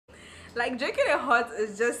Like drinking it hot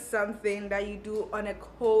is just something that you do on a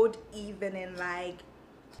cold evening. Like,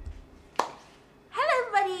 hello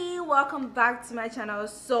everybody, welcome back to my channel.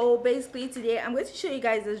 So basically today I'm going to show you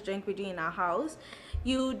guys this drink we do in our house.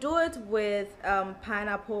 You do it with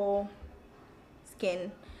pineapple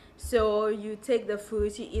skin. So you take the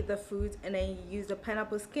fruit, you eat the fruit, and then you use the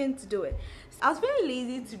pineapple skin to do it. I was very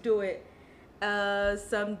lazy to do it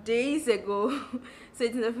some days ago. So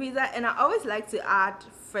it's in the freezer, and I always like to add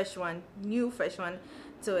new fresh one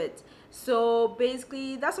to it. So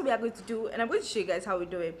basically that's what we are going to do, and I'm going to show you guys how we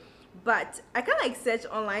do it. But I kind of like search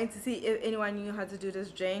online to see if anyone knew how to do this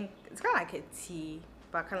drink. It's kind of like a tea,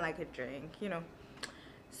 but kind of like a drink, you know.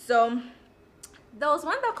 So there was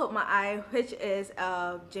one that caught my eye, which is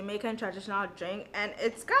a Jamaican traditional drink, and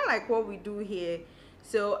it's kind of like what we do here.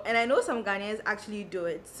 So, and I know some Ghanaians actually do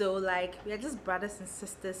it. So like, we are just brothers and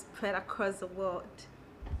sisters spread across the world.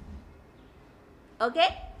 Okay,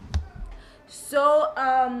 so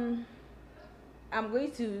I'm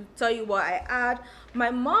going to tell you what I add.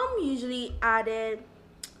 My mom usually added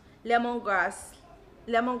lemongrass,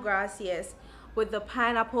 yes, with the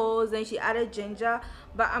pineapples, and she added ginger,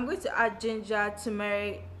 but I'm going to add ginger,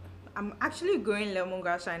 turmeric. I'm actually growing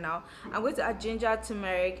lemongrass right now. I'm going to add ginger,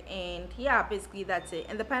 turmeric, and yeah, basically that's it,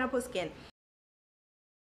 and the pineapple skin.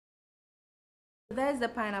 There's the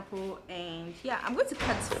pineapple, and yeah, I'm going to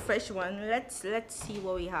cut fresh one. Let's see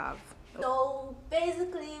what we have. So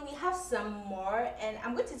basically we have some more, and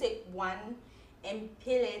I'm going to take one and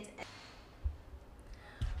peel it.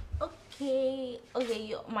 Okay,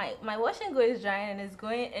 my wash and go is drying, and it's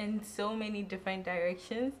going in so many different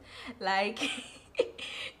directions. Like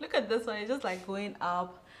look at this one, it's just like going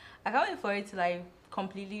up. I can't wait for it to like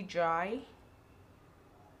completely dry.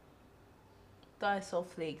 Thought I saw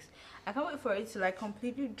flakes. I can't wait for it to like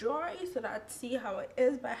completely dry so that I'd see how it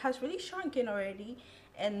is, but it has really shrunken already.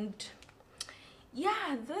 And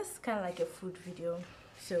yeah, this is kind of like a food video.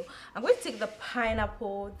 So I'm going to take the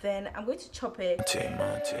pineapple, then I'm going to chop it.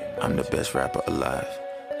 I'm the best rapper alive.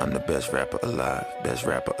 I'm the best rapper alive. Best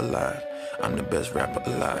rapper alive. I'm the best rapper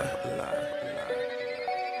alive.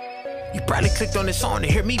 You probably clicked on this song to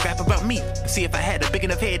hear me rap about me. See if I had a big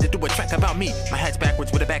enough head to do a track about me. My hat's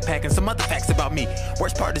backwards with a backpack and some other facts about me.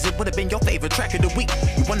 Worst part is it would have been your favorite track of the week.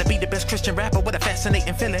 You want to be the best Christian rapper with a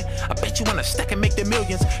fascinating feeling. I bet you want to stack and make the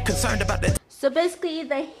millions. Concerned about that. So basically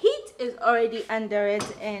the heat is already under it,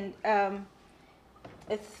 and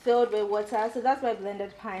it's filled with water. So that's my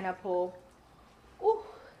blended pineapple. Ooh.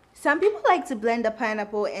 Some people like to blend the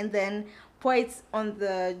pineapple and then pour it on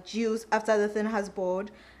the juice after the thing has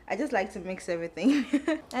boiled. I just like to mix everything.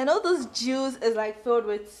 I know this juice is like filled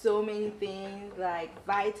with so many things like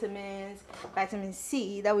vitamins, vitamin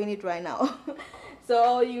C that we need right now.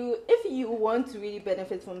 So if you want to really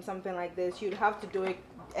benefit from something like this, you'd have to do it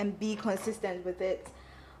and be consistent with it.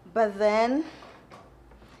 But then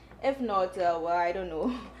if not, well, I don't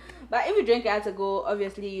know. But if you drink it as a go,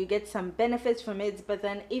 obviously you get some benefits from it. But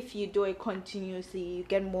then if you do it continuously, you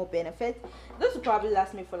get more benefit. This will probably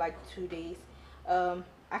last me for like 2 days.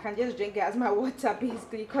 I can just drink it as my water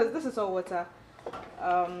basically, because this is all water.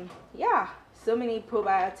 Yeah, so many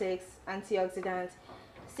probiotics, antioxidants.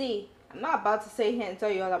 See, I'm not about to sit here and tell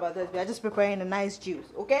you all about this. We are just preparing a nice juice,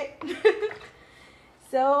 okay?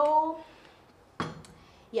 So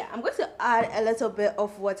yeah, I'm going to add a little bit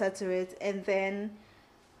of water to it, and then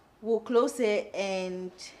we'll close it, and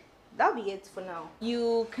that'll be it for now.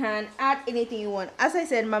 You can add anything you want. As I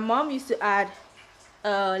said, my mom used to add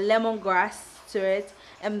lemongrass to it.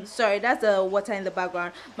 I'm sorry, that's the water in the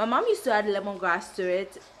background. My mom used to add lemongrass to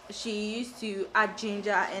it. She used to add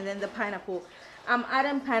ginger and then the pineapple. I'm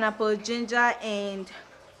adding pineapple, ginger, and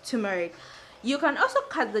turmeric. You can also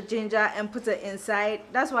cut the ginger and put it inside.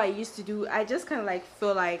 That's what I used to do. I just kind of like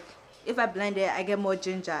feel like if I blend it, I get more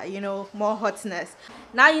ginger, you know, more hotness.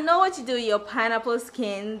 Now you know what you do with your pineapple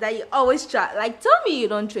skin that you always try. Like, tell me you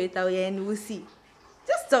don't throw it away and we'll see.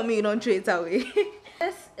 Just tell me you don't throw it away.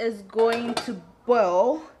 This is going to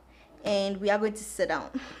boil, and we are going to sit down.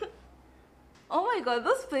 Oh my god,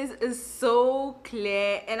 this place is so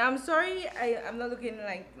clear, and I'm sorry I'm not looking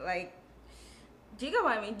like do you get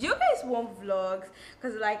what I mean? Do you guys want vlogs?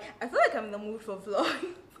 Because like I feel like I'm in the mood for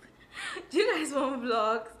vlogs. Do you guys want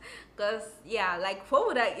vlogs? Because yeah, like what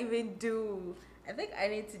would I even do? I think I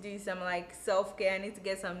need to do some like self-care. I need to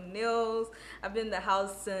get some nails. I've been in the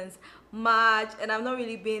house since March and I've not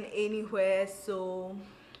really been anywhere. So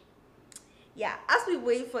yeah, as we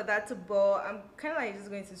wait for that to boil, I'm kind of like just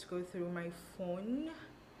going to scroll through my phone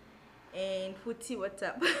and see what's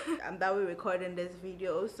up. I'm that way recording this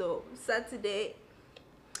video. So Saturday,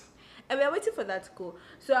 and we're waiting for that to go.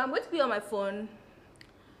 So I'm going to be on my phone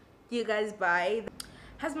you guys buy?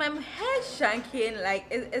 Has my hair shanking? Like,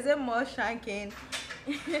 is it more shanking?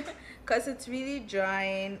 Because it's really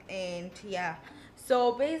drying, and yeah.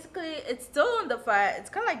 So basically, it's still on the fire. It's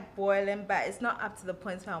kind of like boiling, but it's not up to the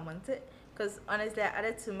point where I want it. Because honestly, I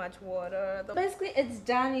added too much water. Basically, it's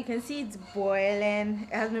done. You can see it's boiling.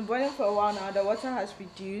 It has been boiling for a while now. The water has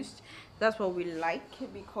reduced. That's what we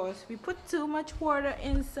like, because we put too much water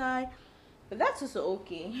inside. But that's also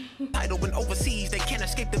okay. Idle when overseas, they can't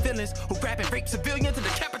escape the villains who grab and rape civilians and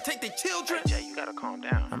decapitate their children. Jay, you gotta calm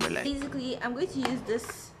down. I'm relaxed. Basically, I'm going to use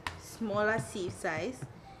this smaller sieve size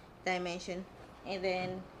dimension and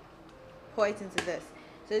then pour it into this.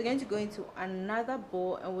 So it's going to go into another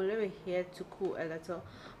bowl, and we'll leave it here to cool a little.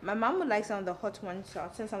 My mom would like some of the hot ones, so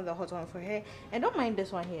I'll send some of the hot one for her. And don't mind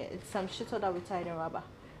this one here. It's some shit that we tied in rubber.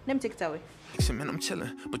 Let me take it away. Man, I'm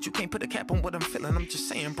chilling, but you can't put a cap on what I'm feeling. I'm just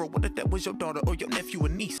saying, bro, what if that was your daughter or your nephew or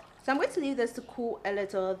niece? So I'm going to leave this to cool a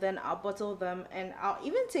little, then I'll bottle them, and I'll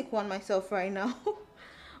even take one myself right now.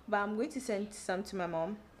 But I'm going to send some to my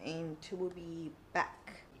mom, and we'll be back.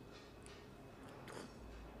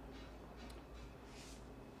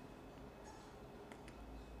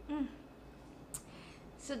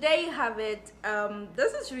 So there you have it.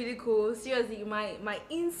 This is really cool. Seriously, my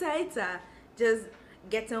insides are just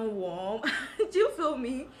getting warm. Do you feel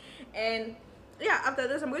me? And yeah, after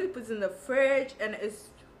this, I'm going to put it in the fridge, and it's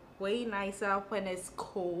way nicer when it's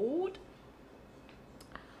cold.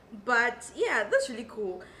 But yeah, that's really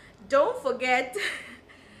cool. Don't forget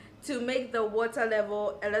to make the water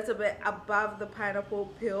level a little bit above the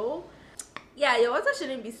pineapple peel. Yeah, your water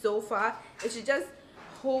shouldn't be so far. It should just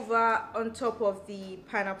hover on top of the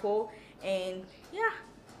pineapple, and yeah,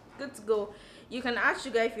 good to go. You can add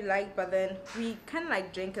sugar if you like, but then we kind of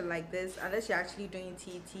like drink it like this, unless you're actually doing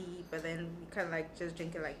tea, but then we kind of like just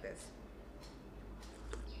drink it like this.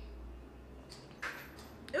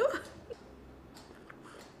 Ooh.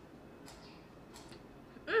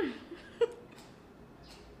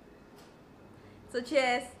 So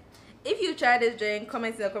cheers. If you try this drink,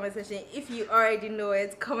 comment in the comment section. If you already know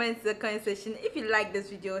it, comment in the comment section. If you like this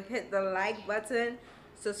video, hit the like button,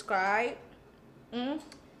 subscribe.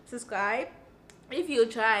 Subscribe. If you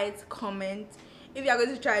try it, comment. If you are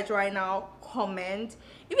going to try it right now, comment.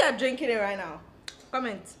 If you are drinking it right now,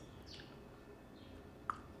 comment.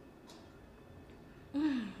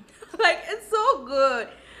 Like, it's so good,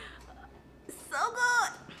 so good.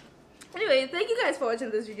 Anyway, thank you guys for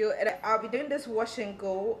watching this video, and I'll be doing this wash and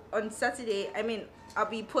go on Saturday. I'll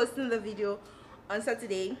be posting the video on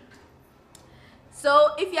Saturday. So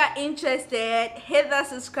if you're interested, hit the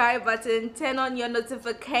subscribe button, turn on your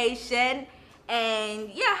notification, and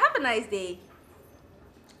yeah, have a nice day.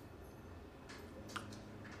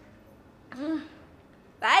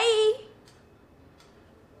 Bye.